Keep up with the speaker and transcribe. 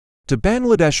to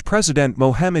Bangladesh President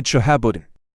Mohammad Shahabuddin,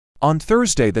 on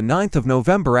Thursday the 9th of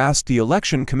November asked the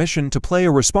Election Commission to play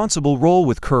a responsible role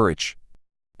with courage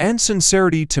and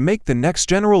sincerity to make the next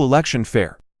general election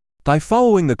fair, by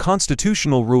following the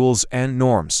constitutional rules and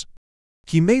norms.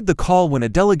 He made the call when a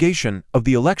delegation of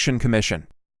the Election Commission,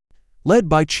 led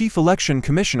by Chief Election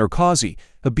Commissioner Qazi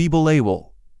Habibul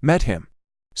Awal, met him,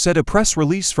 said a press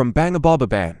release from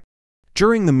Bangabhaban.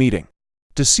 During the meeting,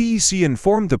 the CEC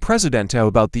informed the President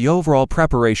about the overall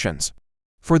preparations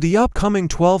for the upcoming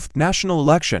 12th national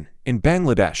election in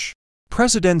Bangladesh.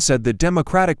 President said the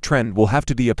democratic trend will have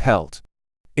to be upheld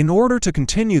in order to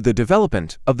continue the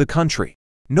development of the country,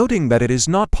 noting that it is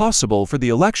not possible for the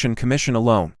Election Commission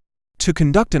alone to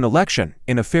conduct an election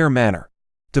in a fair manner.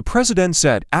 The President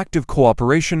said active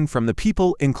cooperation from the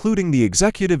people, including the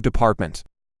executive department,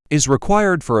 is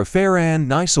required for a fair and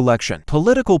nice election.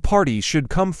 Political parties should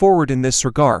come forward in this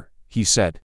regard, he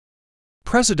said.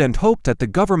 President hoped that the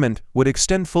government would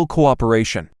extend full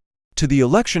cooperation to the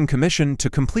Election Commission to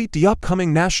complete the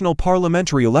upcoming national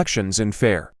parliamentary elections in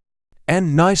fair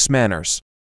and nice manners.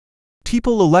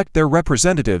 People elect their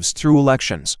representatives through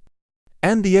elections,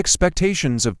 and the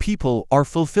expectations of people are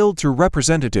fulfilled through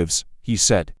representatives, he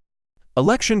said.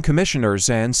 Election commissioners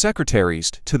and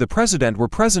secretaries to the President were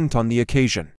present on the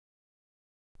occasion.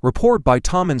 Report by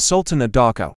Tom and Sultan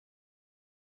Adako.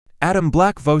 Adam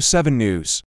Black, Vo 7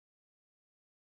 News.